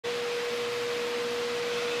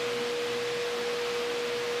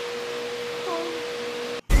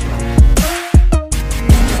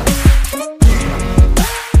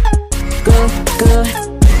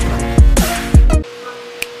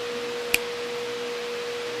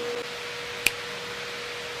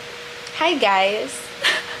Hi guys!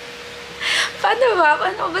 Paano ba?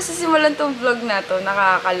 Paano ko ba sisimulan tong vlog na to?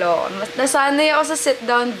 Nakakaloka. Nasanay ako sa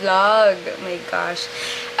sit-down vlog. Oh my gosh.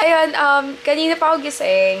 Ayun, kanina pa ako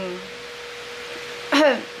gising.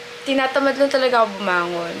 Tinatamad lang talaga ako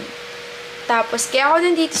bumangon. Tapos, kaya ako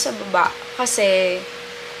nandito sa baba. Kasi,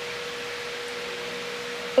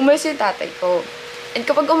 umalis yung tatay ko. And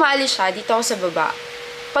kapag umaalis siya, dito ako sa baba.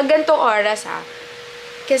 Pag gantong oras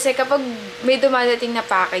kasi kapag may dumadating na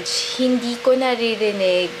package, hindi ko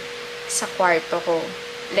naririnig sa kwarto ko.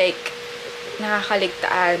 Like,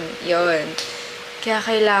 nakakaligtaan. Yun. Kaya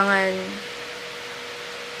kailangan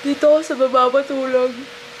dito ako sa baba matulog.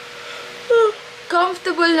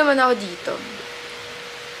 Comfortable naman ako dito.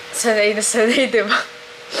 Sanay na sanay, diba?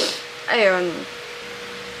 Ayun.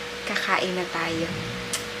 Kakain na tayo.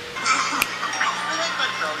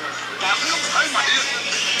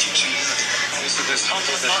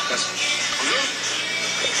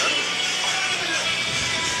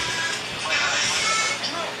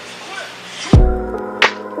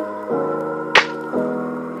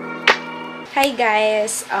 Hi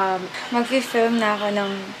guys! Mag-film na ako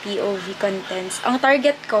ng POV contents. Ang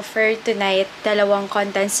target ko for tonight, 2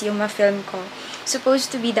 contents yung ma-film ko.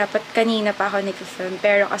 Supposed to be dapat kanina pa ako nag-film,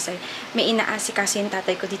 pero kasi may inaasikaso yung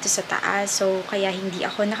tatay ko dito sa taas, so kaya hindi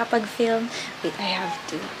ako nakapag-film. Wait, I have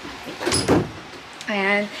to. Wait.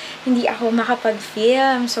 Ayan, hindi ako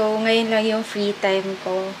makapag-film, so ngayon lang yung free time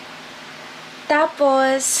ko.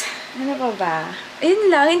 Tapos, ano pa ba? Ayun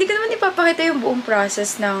lang, hindi ko naman ipapakita yung buong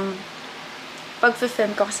process ng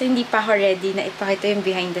pag-film ko kasi hindi pa ako ready na ipakita yung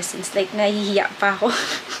behind the scenes. Like, nahihiya pa ako.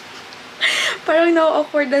 Parang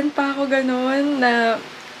na-awkwardan pa ako ganun na,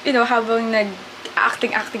 you know, habang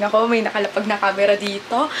nag-acting ako, may nakalapag na camera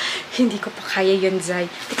dito. Hindi ko pa kaya yun, Zay.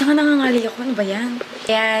 Teka nga, nangangali ako. Ano ba yan?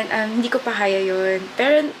 Ayan, hindi ko pa kaya yun.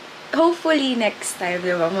 Pero, hopefully, next time,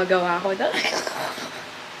 diba, magawa ko na.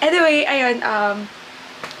 Anyway, ayun, ano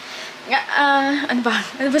ba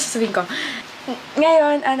sasabihin ko?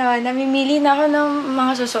 Ngayon, namimili na ako ng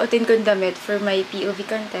mga susuotin kong damit for my POV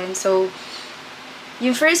content. So,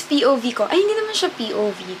 yung first POV ko, ay hindi naman siya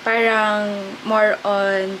POV. Parang more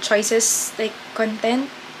on choices, like content.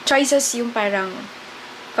 Choices yung parang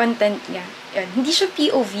content niya. Yan. Hindi siya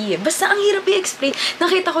POV. Basta ang hirap i-explain.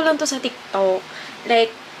 Nakita ko lang to sa TikTok. Like,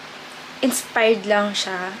 inspired lang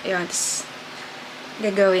siya. Yan. Tapos,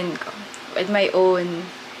 gagawin ko. With my own,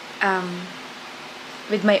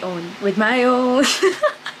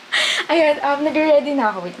 Ayun, nag-ready na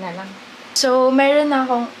ako. Wait na lang. So, meron na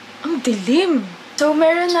akong, ang dilim! So,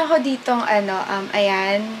 meron na ako ditong,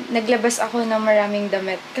 ayan, naglabas ako ng maraming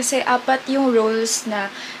damit. Kasi 4 yung roles na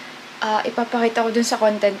ipapakita ko dun sa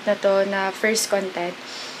content na to, na first content.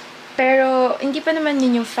 Pero, hindi pa naman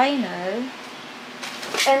yun yung final.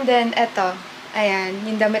 And then, eto, ayan,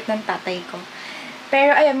 yung damit ng tatay ko.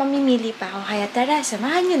 Pero, ayan, mamimili pa ako. Kaya tara,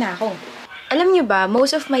 samahan niyo na ako. Alam niyo ba,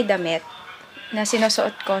 most of my damit na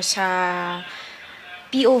sinusuot ko sa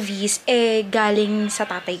POVs, galing sa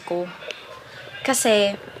tatay ko.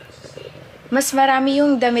 Kasi, mas marami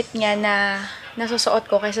yung damit niya na nasusuot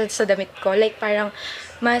ko kaysa sa damit ko. Like, parang,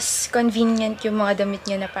 mas convenient yung mga damit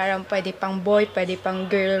niya na parang pwede pang boy, pwede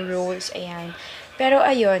pang girl roles, ayan. Pero,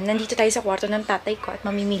 ayun, nandito tayo sa kwarto ng tatay ko at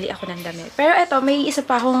mamimili ako ng damit. Pero, eto, may isa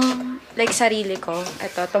pa akong, like, sarili ko.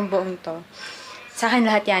 Eto, tong buong to. Sa akin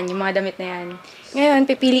lahat yan, yung mga damit na yan. Ngayon,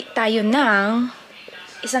 pipili tayo ng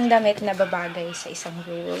isang damit na babagay sa isang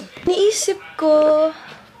role. Niisip ko,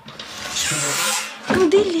 ang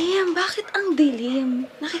dilim. Bakit ang dilim?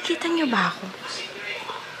 Nakikita niyo ba ako?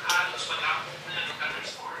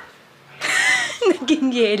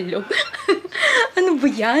 Naging yellow. Ano ba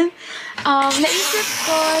yan? Naisip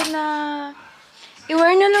ko na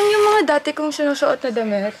i-wear na lang yung mga dati kong sinusuot na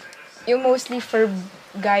damit. Yung mostly for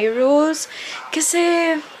guy roles.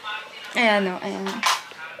 Kasi, ayan.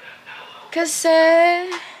 Kasi,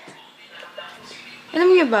 alam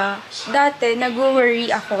niyo ba, dati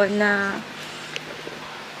nag-worry ako na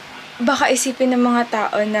baka isipin ng mga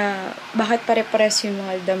tao na bakit pare-pares yung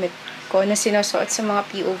mga damit ko na sinusuot sa mga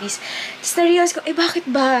POVs. Tapos na-realize ko, bakit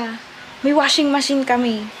ba? May washing machine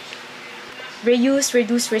kami. Reuse,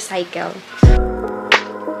 reduce, recycle.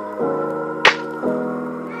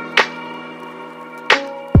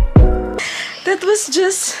 That was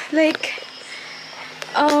just like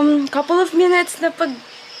couple of minutes na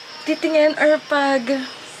pagtitingin or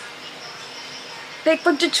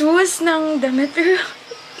pag-choose ng damit. Pero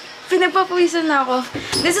pinagpapawisan na ako.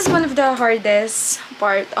 This is one of the hardest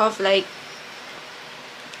part of like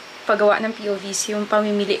paggawa ng POVs, yung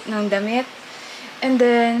pamimili ng damit. And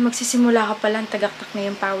then, magsisimula ka palang tagaktak na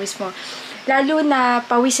yung pawis mo. Lalo na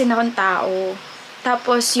pawisin akong tao.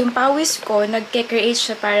 Tapos, yung pawis ko, nagke-create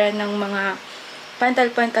siya para ng mga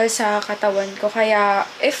pantal-pantal sa katawan ko. Kaya,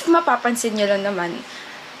 if mapapansin nyo lang naman,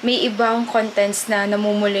 may ibang contents na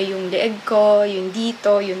namumula yung leeg ko, yung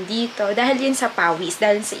dito, yung dito. Dahil yun sa pawis,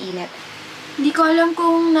 dahil sa init. Hindi ko alam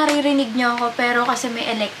kung naririnig nyo ako, pero kasi may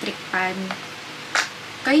electric fan.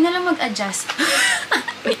 Kayo na lang mag-adjust.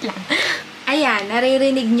 Wait lang. Ayan,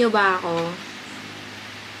 naririnig nyo ba ako?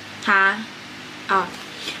 Ha? Oh.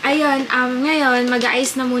 Ayun, ngayon,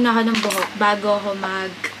 mag-aayos na muna ako ng buhok bago ako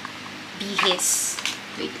mag-bihis.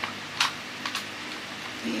 Wait lang.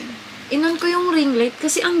 Ayan. Inon ko yung ring light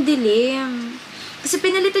kasi ang dilim. Kasi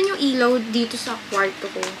pinalitan yung ilaw dito sa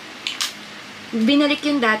kwarto ko. Binalik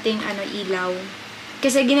yung dating ilaw.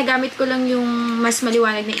 Kasi ginagamit ko lang yung mas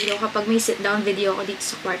maliwanag na ilaw kapag may sit-down video ako dito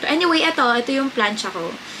sa kwarto. Anyway, ito yung plancha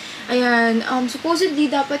ko. Ayan,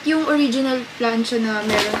 supposedly dapat yung original plancha na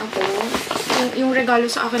meron ako. Yung regalo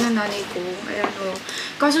sa akin ng nanay ko. Ayan,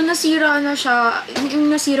 Kaso nasira na siya.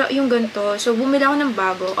 Nasira yung ganito. So, bumili ako ng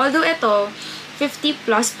bago. Although, ito, 50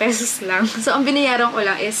 plus pesos lang. So, ang binayaran ko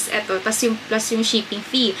lang is ito. Tas yung plus yung shipping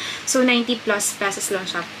fee. So, 90 plus pesos lang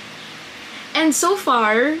siya. And so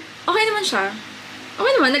far, okay naman siya.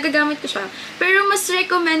 Okay naman, nagagamit ko siya. Pero mas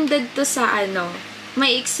recommended to sa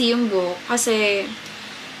maiksi yung buhok. Kasi,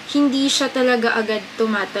 hindi siya talaga agad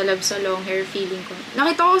tumatalab sa long hair feeling ko.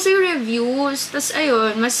 Nakita ko kasi reviews. Tas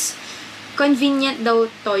ayun, mas convenient daw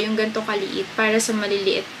to yung ganito kaliit para sa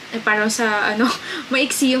maliliit. Para sa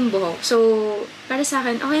maiksi yung buhok. So, para sa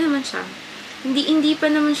akin, okay naman siya. Hindi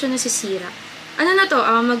pa naman siya nasisira. Ano na to?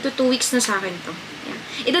 Magto 2 weeks na sa akin to. Yan.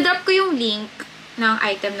 Ida-drop ko yung link ng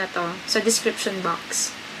item na to sa description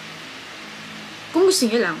box. Kung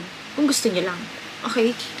gusto niyo lang. Kung gusto niyo lang.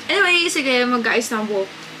 Okay? Anyway, sige, mag-ayos na ang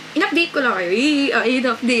buhok. In-update ko lang kayo.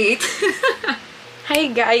 In-update.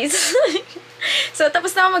 Hi, guys. So,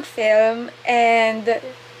 tapos na ako mag-film. And,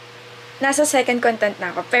 nasa second content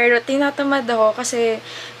na ako. Pero, tinatamad ako kasi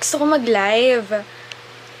gusto ko mag-live.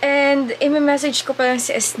 And, i-message ko pa lang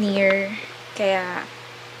si Esnir. Kaya,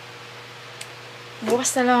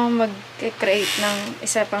 bukas na lang ako mag-create ng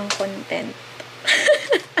isa pang content.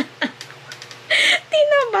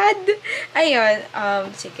 Tinamad. Ayun.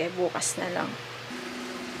 Sige, bukas na lang.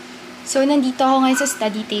 So, nandito ako ngayon sa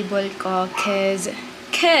study table ko cause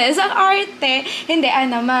ang arte. Hindi,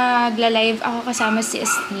 magla-live ako kasama si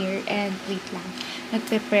Esnir and wait lang.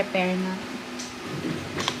 Nagpe-prepare na.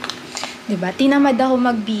 Diba? Tinamad ako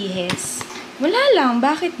magbihis. Wala lang.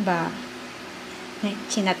 Bakit ba?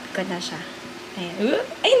 Chinat ko na siya. Ayan.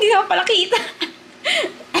 Ay, hindi na pala kita.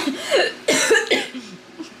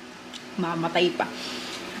 Mamatay pa.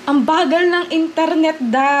 Ang bagal ng internet,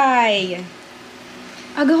 day.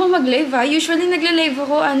 Aga ko mag-live Usually nagla-live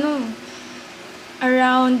ako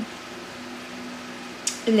around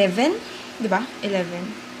 11, 'di ba?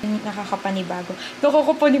 11. Nakakapanibago.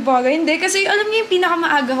 Hindi kasi alam niyo yung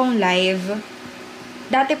pinakamaaga kong live.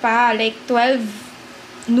 Dati pa like 12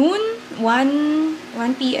 noon,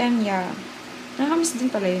 1 PM Nakakamiss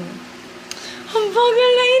din pala yun. Ang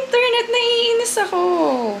bagal na internet, naiinis ako.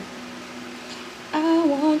 I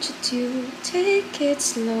want you to take it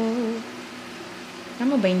slow.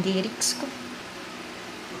 Tama ba yung lyrics ko?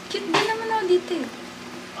 Cute din naman ako dito eh.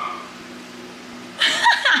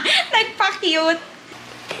 Nagpa-cute.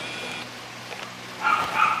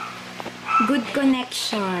 Good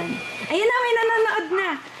connection. Ayun na, may nanonood na.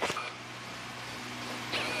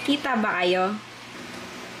 Kita ba kayo?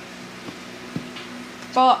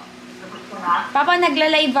 Po. Papa,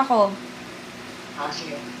 nagla-live ako.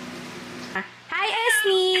 Sige. Hi,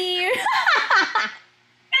 Esnir!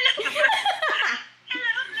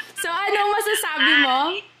 So, anong masasabi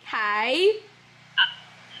mo? Hi?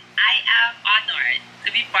 I am honored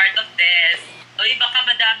to be part of this. Uy, baka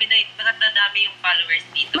nadami yung followers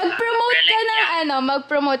dito.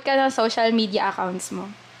 Mag-promote ka ng social media accounts mo.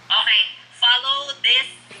 Okay, follow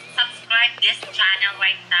this, subscribe this channel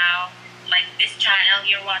right now. Like this channel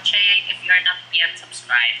you're watching if you're not yet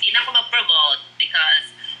subscribed. Hindi na ako mag-promote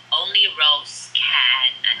because only Rose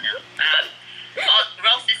can,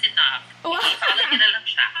 Rose is enough. Wow. Follow niyo na lang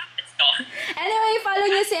siya. Let's go. Anyway, follow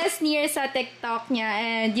niyo si Esnir sa TikTok niya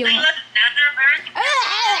and yung...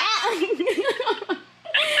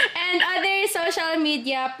 and other social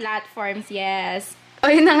media platforms, yes. O,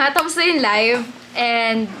 yun na nga. Tapos na yung live.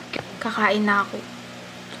 And kakain na ako.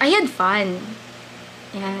 I had fun.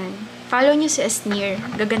 Yan. Follow niyo si Esnir.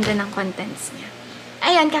 Gaganda ng contents niya.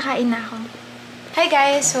 Ayan, kakain na ako. Hi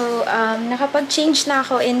guys! So, nakapag-change na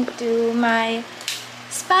ako into my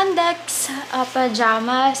spandex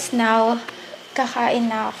pajamas. Now,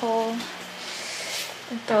 kakain na ako.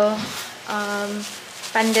 Ito,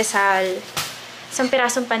 pandesal. isang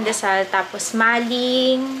pirasong pandesal, tapos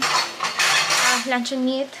maling, luncheon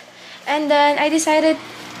meat. And then, I decided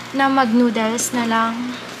na mag-noodles na lang.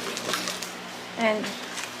 And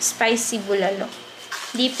spicy bulalo.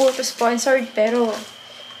 Di po to sponsored, pero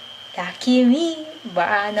lucky me.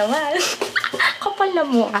 Ba naman. Kapal na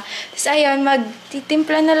mukha. Tapos ayun,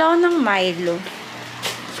 magtitimpla na lang ako ng Milo.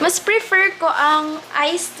 Mas prefer ko ang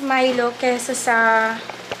iced Milo kesa sa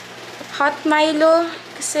hot Milo.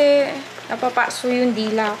 Kasi napapaso yung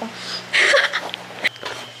dila ko.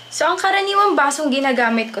 So, ang karaniwang basong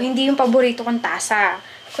ginagamit ko, hindi yung paborito kong tasa.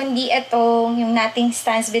 Kundi itong yung nating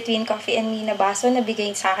stands between coffee and me na baso na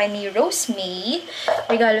bigay sa akin ni Rose May.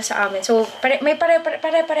 Regalo sa amin. So, may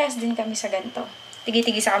pare-parehas din kami sa ganito.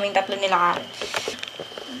 Tigi-tigi sa kaming tatlo nila Karen.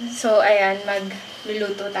 So, ayan,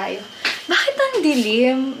 magluluto tayo. Bakit ang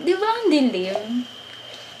dilim? Di ba ang dilim?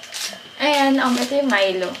 Ayan, ito yung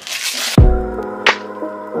Milo.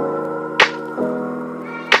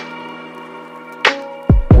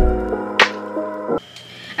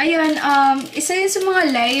 Ayun, isa yun sa mga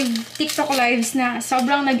TikTok lives na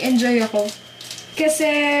sobrang nag-enjoy ako. Kasi,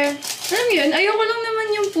 alam yun, ayoko lang naman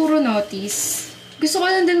yung puro notice. Gusto ko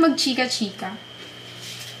lang din mag-chika-chika.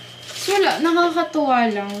 So, wala, nakakatuwa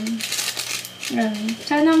lang.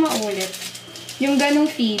 Sana maulit. Yung ganong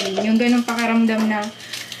feeling, yung ganong pakiramdam na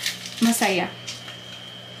masaya.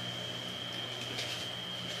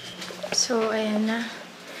 So, ayan na.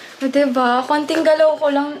 O, diba? Konting galaw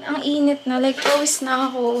ko lang, ang init na. Like, pawis na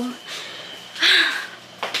ako.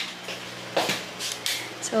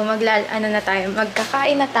 So,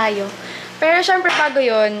 magkakain na tayo. Pero, syempre, bago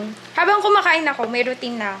yun, habang kumakain ako, may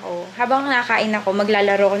routine na ako. Habang nakain ako,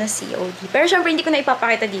 maglalaro ko ng COD. Pero, syempre, hindi ko na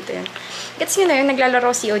ipapakita dito yun. Gets nyo na yun,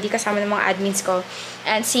 naglalaro COD kasama ng mga admins ko.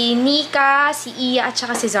 And si Nika, si Iya, at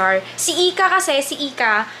saka si Zar. Si Ika,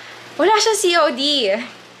 wala siyang COD.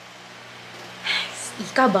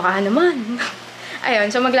 Ika, baka naman. Ayun,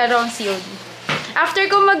 so maglalaro ang COD. After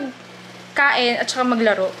ko magkain at saka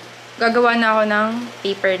maglaro, gagawa na ako ng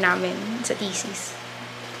paper namin sa thesis.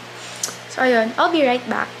 So, ayun. I'll be right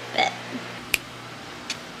back.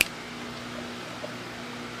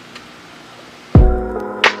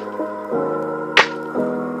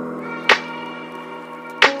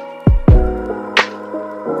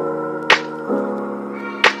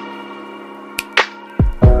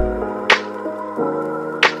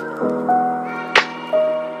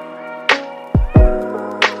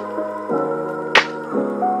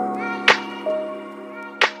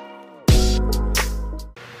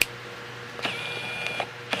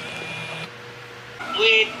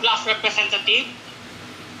 With class representative,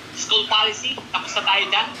 school policy, tapos na tayo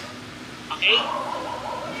dyan. Okay?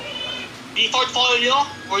 The portfolio,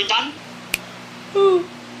 we're done.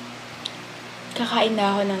 Kakain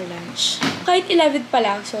na ako ng lunch. Kahit 11 pa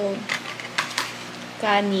lang, so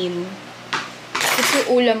kanin. Kasi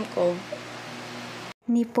ulam ko.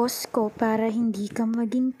 Nipos ko para hindi ka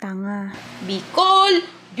maging tanga. Bicol!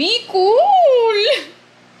 Bicol!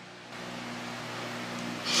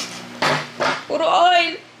 Puro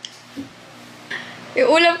oil. Yung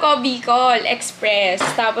ulam ko, Bicol Express.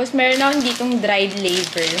 Tapos, meron akong ditong dried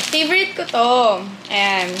liver. Favorite ko to.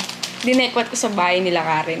 Ayan. Dinekwat ko sa bahay nila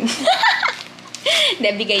Karen. Hindi,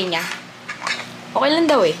 bigay niya. Okay lang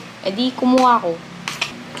daw eh. E di, kumuha ko.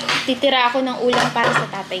 Titira ako ng ulam para sa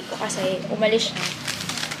tatay ko kasi umalis siya.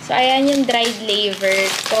 So, ayan yung dried liver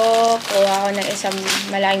ko. Kuha ko ng isang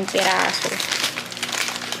malaking piraso.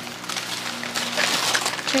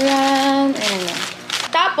 Charan! Ayan na.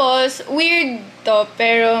 Tapos, weird to,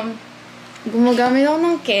 pero gumagamit ako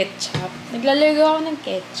ng ketchup. Naglalagay ako ng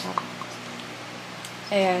ketchup.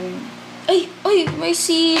 Ayan. Ay! May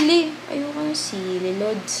sili! Ayoko ng sili,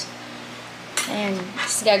 lods. Ayan.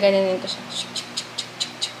 Tapos gaganin ko siya.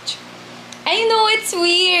 I know, it's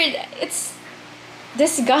weird. It's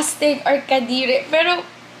disgusting or kadiri. Pero,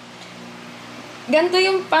 ganito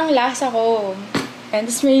yung panglasa ko. Ayan.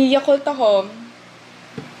 Tapos may Yakult ako.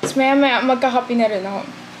 Tapos maya magkakapi na rin ako.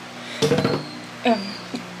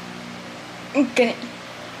 Ganit.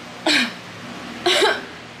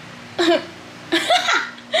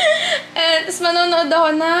 Tapos manonood ako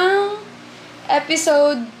ng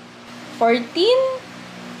episode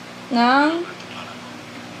 14 ng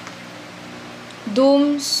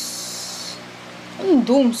Doom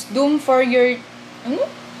for your... Ano?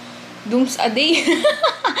 Dooms a day?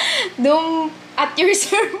 Doom at your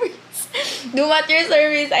service. Doom at your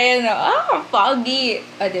service. Ayan o. Foggy.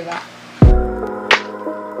 O, diba?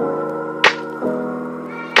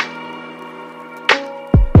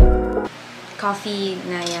 Coffee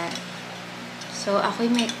na yan. So,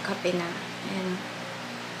 ako'y may kape na. Ayan.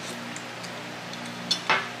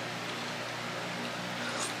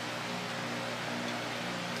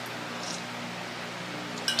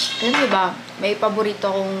 Alam mo ba, may paborito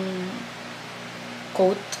akong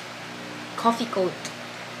quote. Coffee quote.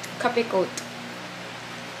 Coffee quote.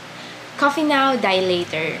 Coffee now, die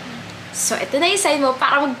later. So, ito na yung sign mo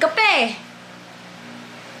para magkape!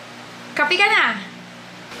 Kape ka na!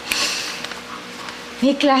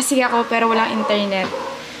 May klase ako pero walang internet.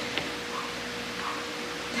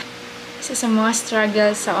 Isa sa mga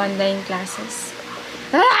struggles sa online classes.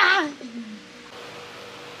 Ah!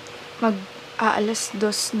 Mag-aalas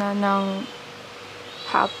 2 na ng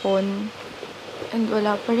hapon and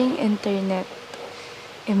wala pa ring internet.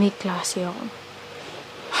 Eh, may klase ako.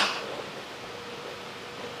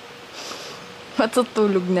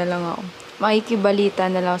 Matutulog na lang ako. Makikibalita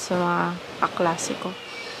na lang sa mga kaklase ko.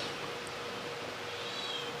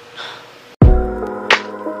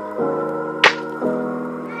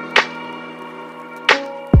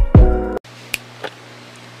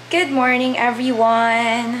 Good morning,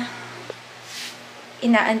 everyone!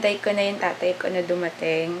 Inaantay ko na yung tatay ko na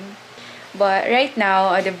dumating. But right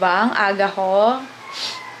now, diba, ang aga ko.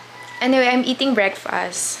 Anyway, I'm eating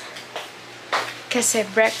breakfast. Kasi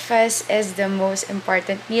breakfast is the most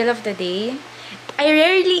important meal of the day. I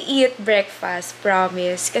rarely eat breakfast,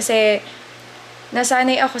 promise. Kasi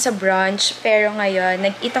nasanay ako sa brunch, pero ngayon,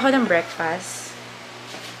 nag-eat ako ng breakfast.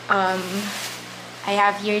 I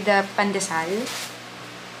have here the pandesal.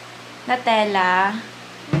 Nutella.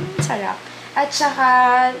 Sarap. At saka,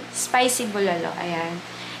 spicy bulalo. Ayan.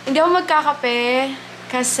 Hindi ako magkakape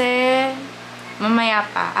kasi mamaya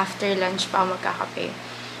pa, after lunch pa ako magkakape.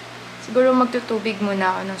 Siguro magtutubig muna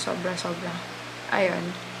ako ng sobra-sobra. Ayun.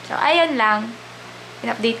 So, ayan lang.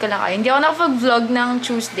 In-update ko lang kayo. Hindi ako nakapag-vlog ng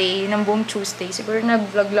Tuesday, ng buong Tuesday. Siguro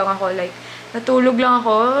nag-vlog lang ako, like, natulog lang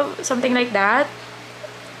ako, something like that.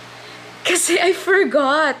 Kasi I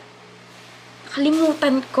forgot.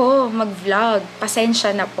 Kalimutan ko mag-vlog.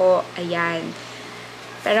 Pasensya na po. Ayan.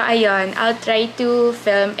 Pero ayun, I'll try to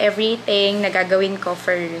film everything na gagawin ko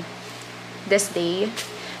for this day.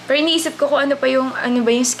 Pero iniisip ko kung ano ba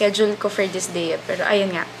yung schedule ko for this day. Pero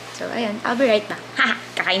ayun nga. So, ayun. I'll be right back. Haha!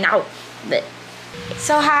 Kakain na ako! Bleh.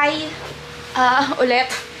 So, hi! Ulit.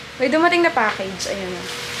 May dumating na package. Ayun na.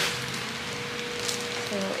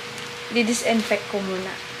 So, di-disinfect ko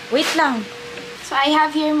muna. Wait lang! So, I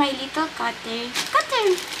have here my little cutter.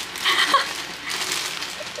 Cutter!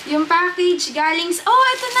 Yung package galing sa... Oh,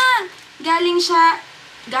 ito na!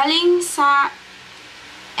 Galing sa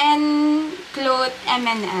Encloth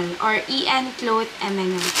MNL or Encloth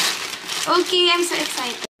MNL. Okay, I'm so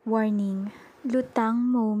excited. Warning.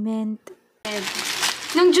 Lutang moment.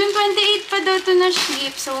 Nung June 28 pa daw ito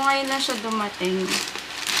na-ship, so ngayon na siya dumating.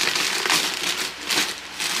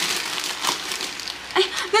 Ay,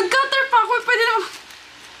 nag-cutter pa ako. Pwede naman.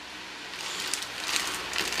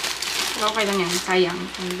 Okay lang yan. Sayang.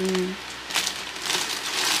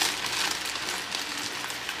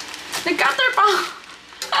 Nag-cutter pa ako.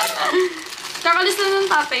 Kakalis na ng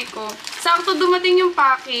tatay ko. Sakto dumating yung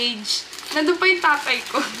package. Nandun pa yung tatay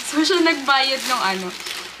ko. So, siya nagbayad ng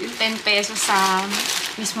yung 10 pesos sa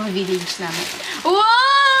mismo village namin.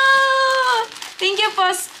 Wow! Thank you po.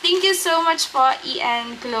 Thank you so much po,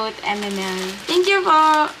 Encloth MNL. Thank you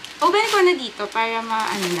po. Open ko na dito para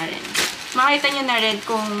na rin. Makita nyo na rin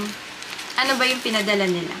kung ano ba yung pinadala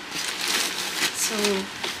nila. So,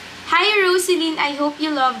 hi Rosaline, I hope you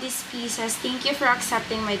love these pieces. Thank you for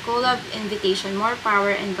accepting my collab invitation. More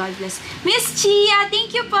power and God bless. Miss Chia,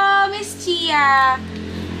 thank you po, Miss Chia.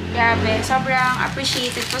 Grabe, sobrang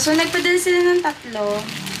appreciated po. So, nagpadala sila ng 3.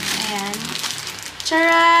 Ayan.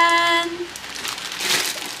 Charan!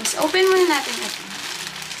 Tapos, open muna natin ito.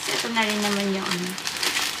 Kasi ito na rin naman yung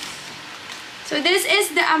So, this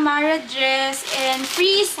is the Amara dress in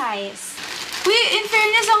free size. Uy, in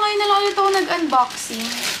fairness, ngayon na lang ulit ako nag-unboxing.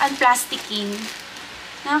 Unplasticking.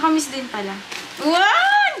 Nakakamiss din pala.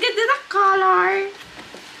 Wow! Ang ganda na color!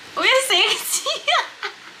 Uy, sexy!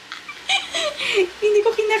 Hindi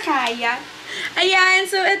ko kinakaya. Ayan,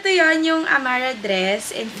 so ito yon yung Amara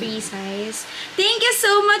dress in free size. Thank you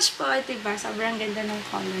so much po. Diba? Sobrang ganda ng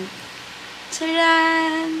color.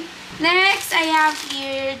 Charan! Next, I have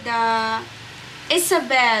here the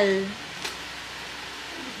Isabel.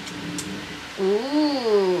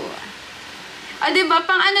 Ooh. Diba?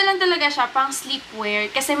 Pang lang talaga siya. Pang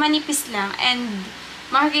sleepwear. Kasi manipis lang. And,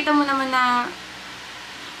 makikita mo naman na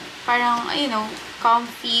parang,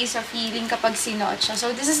 comfy sa feeling kapag sinuot siya.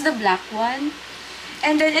 So, this is the black one.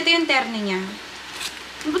 And then, ito yung terne niya.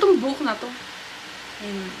 Ano ba itong buhok na to?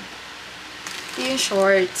 Ayan. Ito yung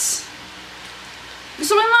shorts.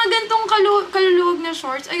 Gusto ko yung mga gantong kaluluwag na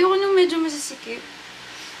shorts. Ayoko nung medyo masisikip.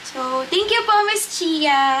 So, thank you po, Miss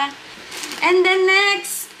Chia. And then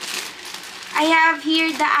next, I have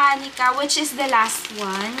here the Anika, which is the last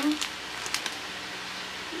one.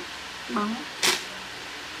 Bango.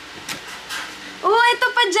 Oh, ito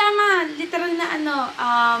pajama. Literal na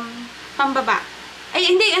pambaba.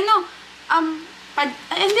 Ay, hindi,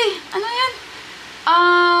 hindi, ano yan?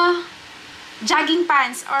 Jogging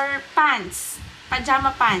pants or pants.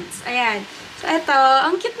 Pajama pants. Ayan. So, ito,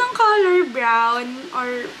 ang cute ng color, brown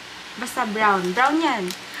or basta brown. Brown yan.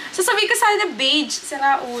 So, sabi ko sana beige.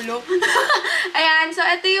 Sira ulo. Ayan. So,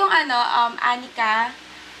 ito yung Anika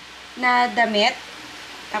na damit.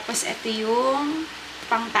 Tapos, ito yung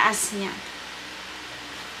pangtaas niya.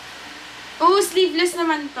 Oh, sleeveless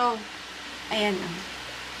naman to. Ayan.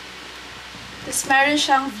 Tapos, meron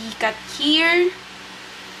siyang V-cut here.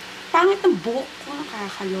 Pangit ng buhok ko.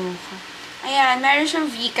 Nakakaloka. Ayan. Meron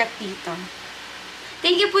siyang V-cut dito.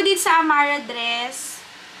 Thank you po dito sa Amara dress.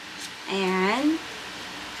 Ayan.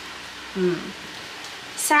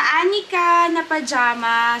 Sa Anika na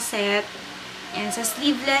pajama set. Ayan. Sa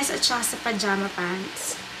sleeveless at saka sa pajama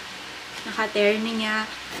pants. Naka-terno niya.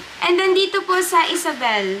 And then, dito po sa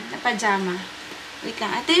Isabel na pajama. Wait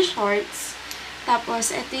lang. Ito yung shorts.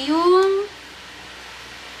 Tapos, ito yung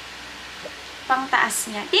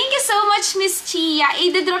pangtaas niya. Thank you so much, Miss Chia.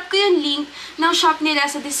 I-drop ko yung link ng shop nila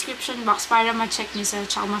sa description box para ma-check nyo sa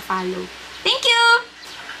tsaka ma-follow. Thank you!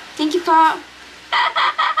 Thank you po.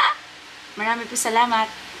 Marami po salamat.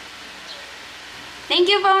 Thank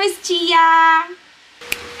you po, Miss Chia!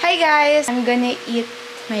 Hi guys! I'm gonna eat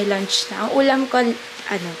my lunch na. Ang ulam ko,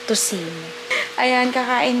 tosin. Ayan,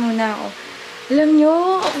 kakain muna ako. Alam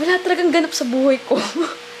nyo, wala talagang ganap sa buhay ko.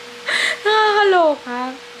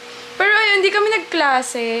 Nakakaloka. Pero ayun, hindi kami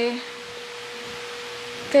nagklase.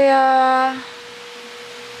 Kaya,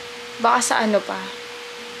 baka sa pa,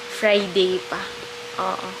 Friday pa.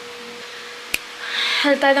 Oo.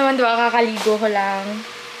 Halata naman diba, kakaligo ko lang.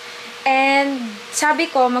 And, sabi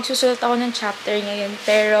ko, magsusulat ako ng chapter ngayon.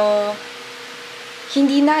 Pero,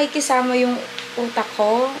 hindi nakikisama yung utak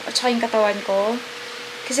ko at saka yung katawan ko.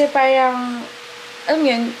 Kasi parang, alam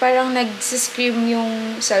yun, parang nagsiscream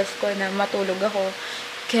yung self ko na matulog ako.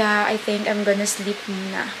 Kaya, I think I'm gonna sleep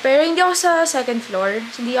muna. Pero hindi ako sa second floor.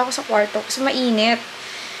 Hindi ako sa kwarto kasi mainit.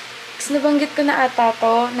 Kasi nabanggit ko na ata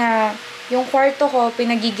to na yung kwarto ko,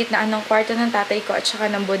 pinagigitnaan ng kwarto ng tatay ko at saka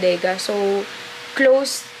ng bodega. So,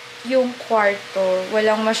 close yung kwarto.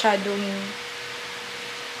 Walang masyadong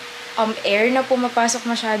air na pumapasok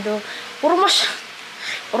masyado. Puro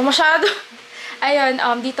masyado. Ayun,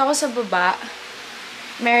 dito ako sa baba.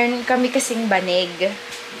 Meron kami kasing banig.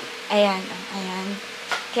 Ayan.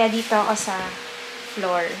 Kaya dito ako sa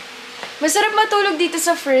floor. Masarap matulog dito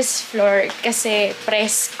sa first floor kasi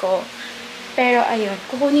presko. Pero ayun,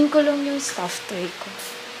 kukunin ko lang yung stuffed toy ko.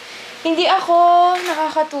 Hindi ako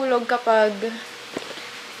nakakatulog kapag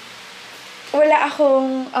wala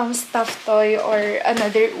akong stuffed toy or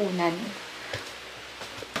another unan.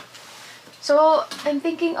 So, I'm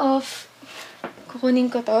thinking of kukunin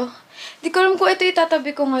ko to. Di ko alam kung ito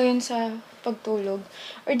itatabi ko ngayon sa pagtulog.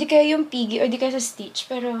 Or di kaya yung Piggy, or di kaya sa Stitch.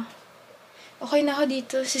 Pero, okay na ako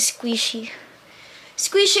dito sa Squishy.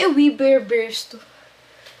 Squishy, a wee bear bears to.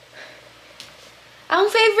 Ang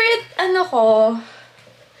favorite,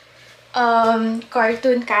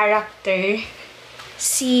 cartoon character,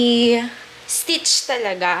 si Stitch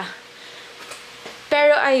talaga.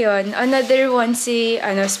 Pero ayun, another one si,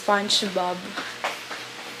 SpongeBob.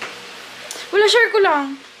 Wala, share ko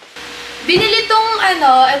lang. Binili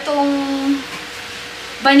itong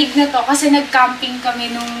banig na to kasi nag-camping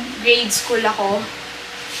kami nung grade school ako.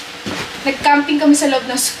 Nag-camping kami sa loob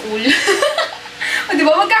ng school. O,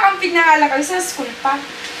 diba? Magka-camping na kala kami sa school pa.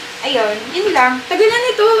 Ayun, yun lang. Tagal na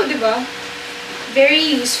nito, diba?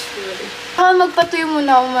 Very useful. Magpatuyo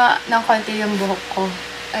muna ako ng konti yung buhok ko.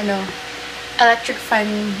 Electric fan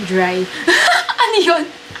dry. Ano yun?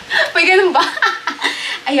 May ganun ba?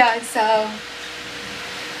 Ayun, so,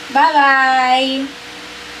 bye-bye!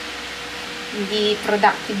 Hindi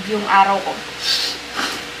productive yung araw ko.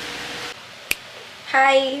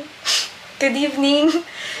 Hi! Good evening!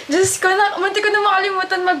 Just munti ko na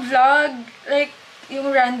makalimutan mag-vlog. Like,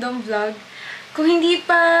 yung random vlog. Kung hindi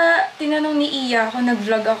pa tinanong ni Iya kung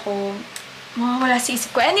nag-vlog ako, mawawala sa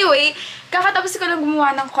isip ko. Anyway, kakatapos ko lang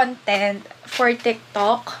gumawa ng content for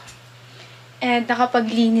TikTok. And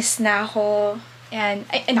nakapaglinis na ako. Ayan.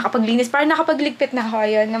 Ay, nakapaglinis. Parang nakapagligpit na ako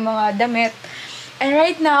ayan, ng mga damit. And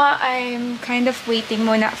right now, I'm kind of waiting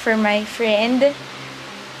muna for my friend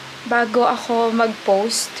bago ako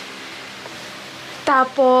mag-post.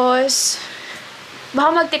 Tapos,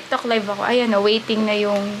 baka mag-TikTok live ako. Ayan o, waiting na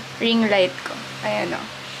yung ring light ko. Ayan o.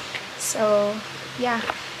 So, yeah.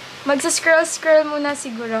 Magsa-scroll muna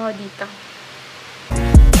siguro ako dito.